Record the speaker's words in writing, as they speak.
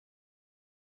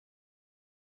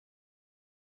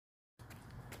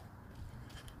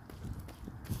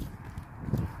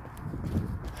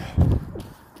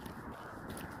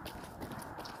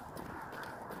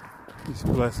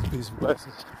Blessings, peace, and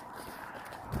blessings.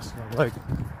 Assalamu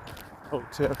alaikum.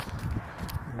 Hotep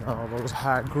and all those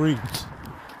high greetings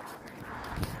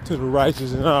to the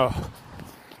righteous and all.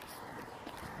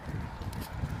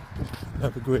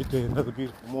 Another great day, another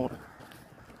beautiful morning.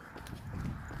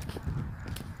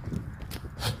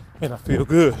 And I feel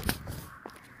good.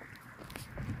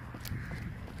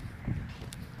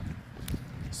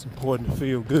 It's important to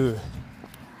feel good.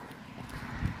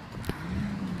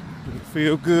 When you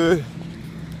feel good,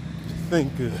 you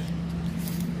think good.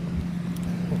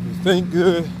 When you think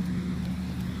good,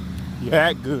 you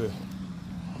act good.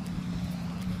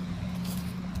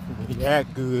 And when you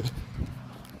act good, you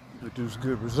produce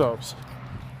good results.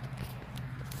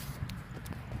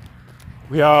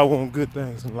 We all want good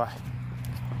things in life.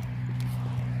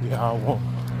 We all want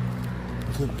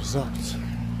good results.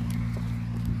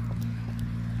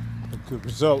 And good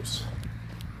results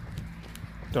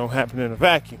don't happen in a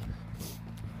vacuum.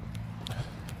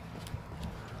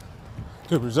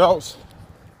 Good results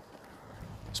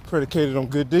is predicated on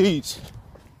good deeds.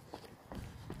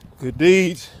 Good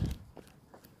deeds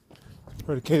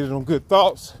predicated on good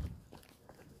thoughts.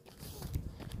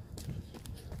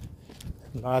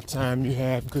 A lot of time you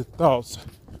have good thoughts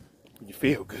when you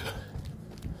feel good.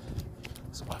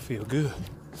 So I feel good.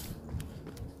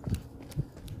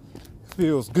 It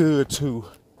feels good to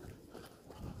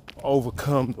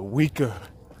overcome the weaker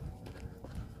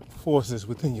forces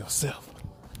within yourself.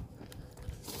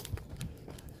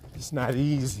 It's not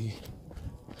easy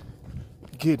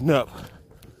getting up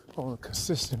on a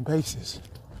consistent basis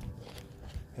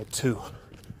at 2,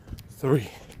 3,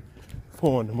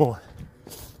 4 in the morning.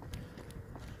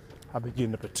 I've been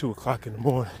getting up at 2 o'clock in the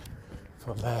morning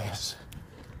for the last,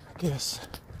 I guess,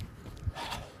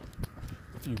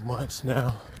 a few months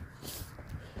now.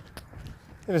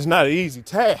 And it's not an easy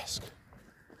task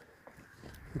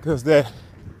because that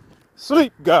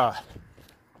sleep god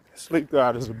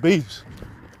is a beast.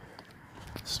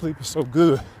 Sleep is so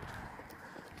good.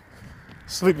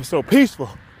 Sleep is so peaceful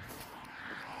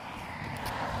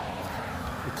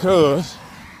because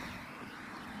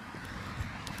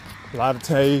a lot of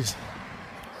days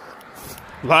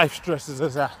life stresses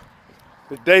us out.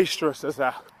 The day stresses us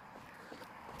out.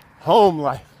 Home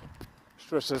life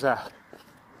stresses us out.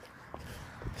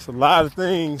 It's a lot of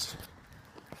things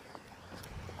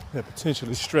that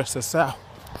potentially stress us out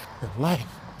in life.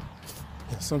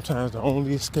 And sometimes the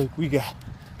only escape we got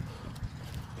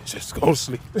is just go to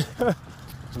sleep.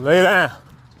 Just lay down.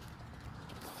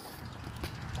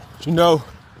 But you know,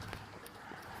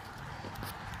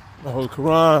 the Holy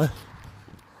Quran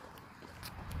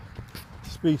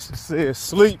speaks and says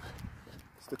sleep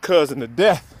is the cousin of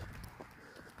death.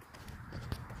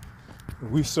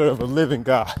 We serve a living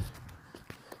God.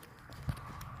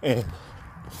 And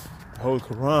the Holy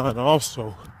Quran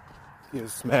also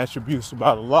gives some attributes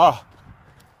about Allah,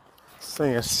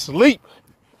 saying sleep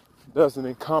doesn't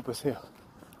encompass him,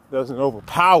 doesn't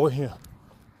overpower him.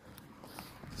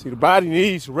 See, the body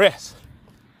needs rest.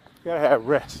 You gotta have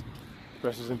rest.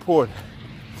 Rest is important.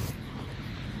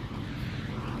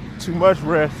 Too much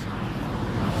rest,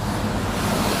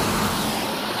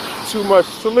 too much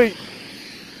sleep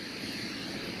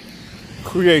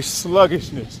creates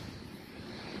sluggishness,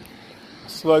 a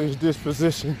sluggish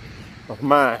disposition of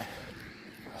mind,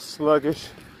 a sluggish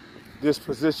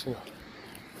disposition of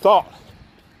thought.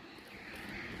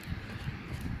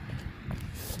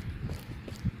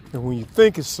 And when you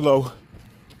think it's slow,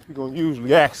 you're going to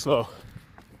usually act slow.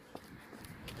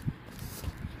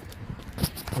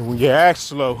 And when you act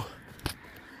slow,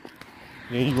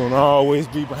 then you're going to always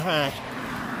be behind.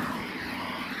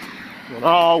 You're going to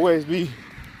always be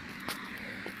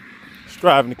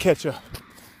striving to catch up.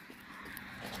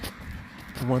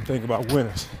 And one thing about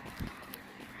winners,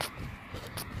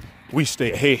 we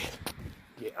stay ahead.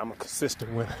 Yeah, I'm a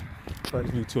consistent winner. Praise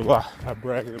be to Allah. I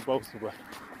brag and boast about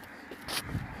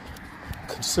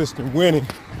consistent winning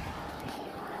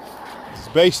is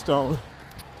based on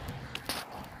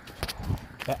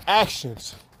the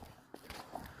actions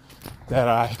that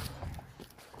I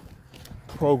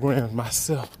programmed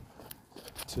myself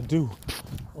to do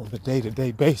on a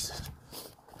day-to-day basis.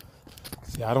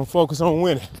 See, I don't focus on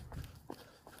winning.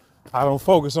 I don't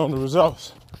focus on the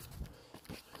results.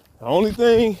 The only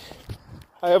thing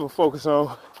I ever focus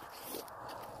on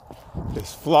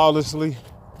is flawlessly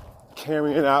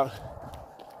carrying out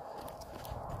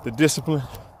the discipline,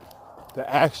 the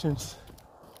actions,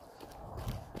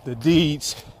 the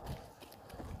deeds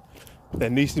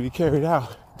that needs to be carried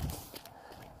out.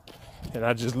 And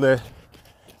I just let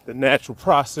the natural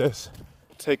process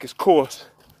take its course,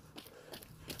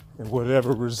 and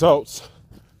whatever results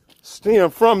stem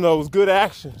from those good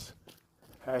actions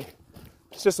Hey,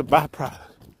 it's just a byproduct.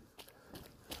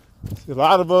 See, a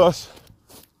lot of us,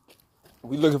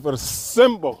 we looking for the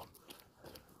symbol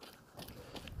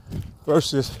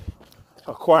versus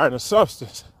acquiring a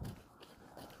substance.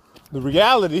 The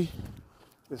reality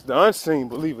is the unseen,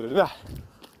 believe it or not.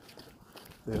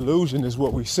 The illusion is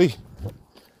what we see.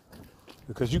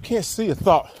 Because you can't see a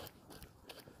thought,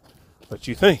 but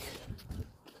you think.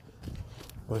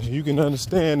 But you can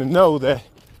understand and know that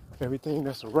everything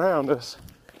that's around us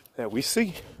that we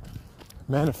see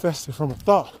manifested from a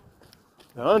thought,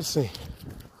 the unseen.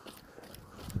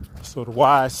 So the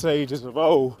wise sages of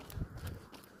old,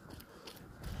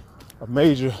 a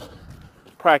major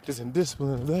practice and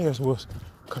discipline of theirs was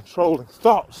controlling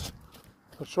thoughts.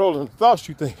 Controlling the thoughts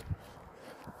you think.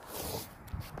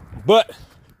 But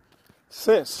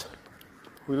since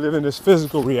we live in this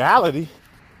physical reality,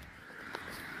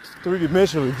 this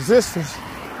three-dimensional existence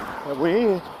that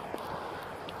we're in,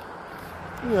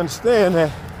 you understand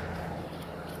that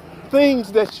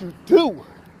things that you do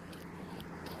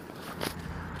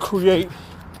create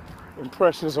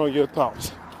impressions on your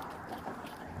thoughts.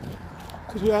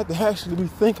 Because you have to actually be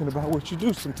thinking about what you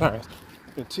do sometimes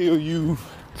until you've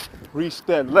reached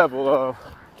that level of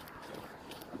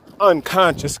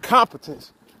unconscious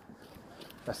competence,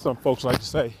 as some folks like to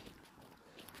say.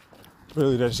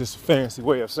 Really, that's just a fancy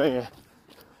way of saying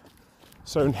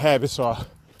certain habits are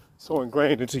so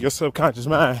ingrained into your subconscious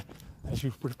mind that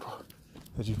you've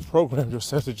programmed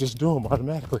yourself to just do them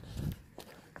automatically.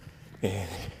 And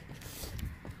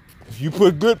if you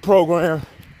put good program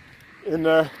in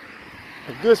there,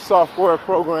 a good software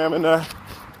program in there,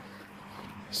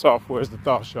 software is the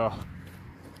thought, y'all.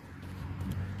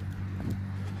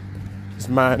 This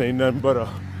mind ain't nothing but a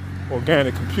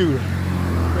organic computer.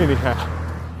 Anyhow,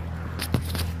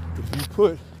 if you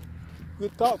put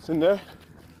good thoughts in there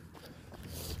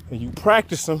and you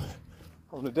practice them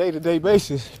on a day-to-day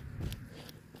basis,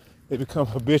 they become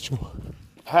habitual.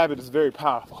 Habit is very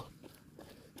powerful.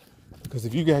 Because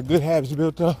if you got good habits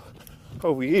built up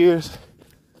over years,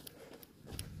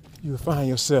 you'll find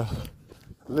yourself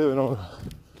living on a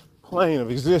plane of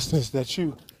existence that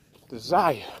you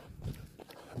desire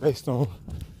based on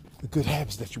the good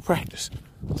habits that you practice.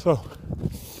 So,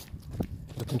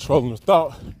 the controlling of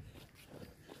thought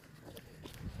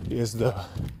is the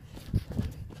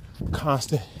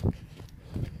constant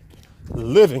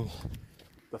living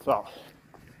the thought.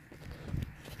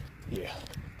 Yeah.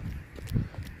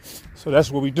 So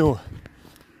that's what we're doing.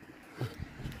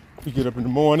 We get up in the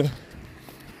morning,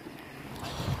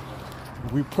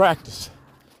 we practice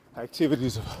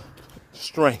activities of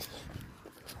strength.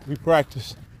 We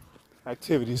practice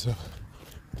activities of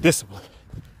discipline,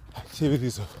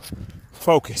 activities of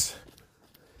focus.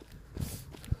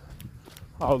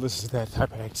 All this is that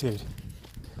type of activity.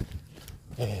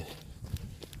 And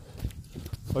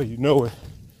so you know it,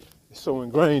 it's so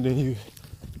ingrained in you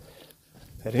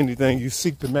that anything you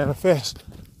seek to manifest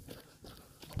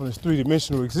on this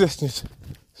three-dimensional existence,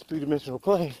 this three-dimensional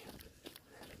plane,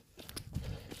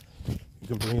 you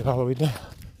can bring it all the way down.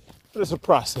 But it's a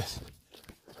process.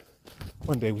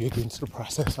 One day we'll get into the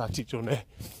process. I'll teach you on that.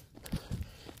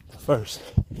 But first,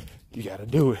 you gotta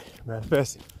do it,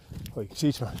 manifest it, or you can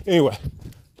teach on it. Anyway,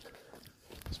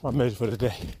 that's my measure for the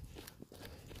day.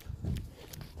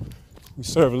 We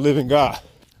serve a living God.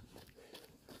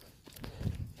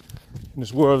 And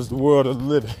this world is the world of the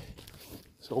living.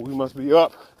 So we must be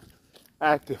up,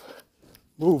 active,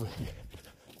 moving,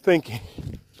 thinking,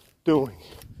 doing,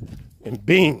 and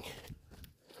being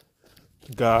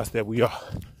the gods that we are.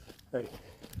 Hey,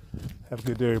 have a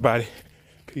good day, everybody.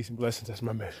 Peace and blessings. That's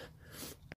my measure.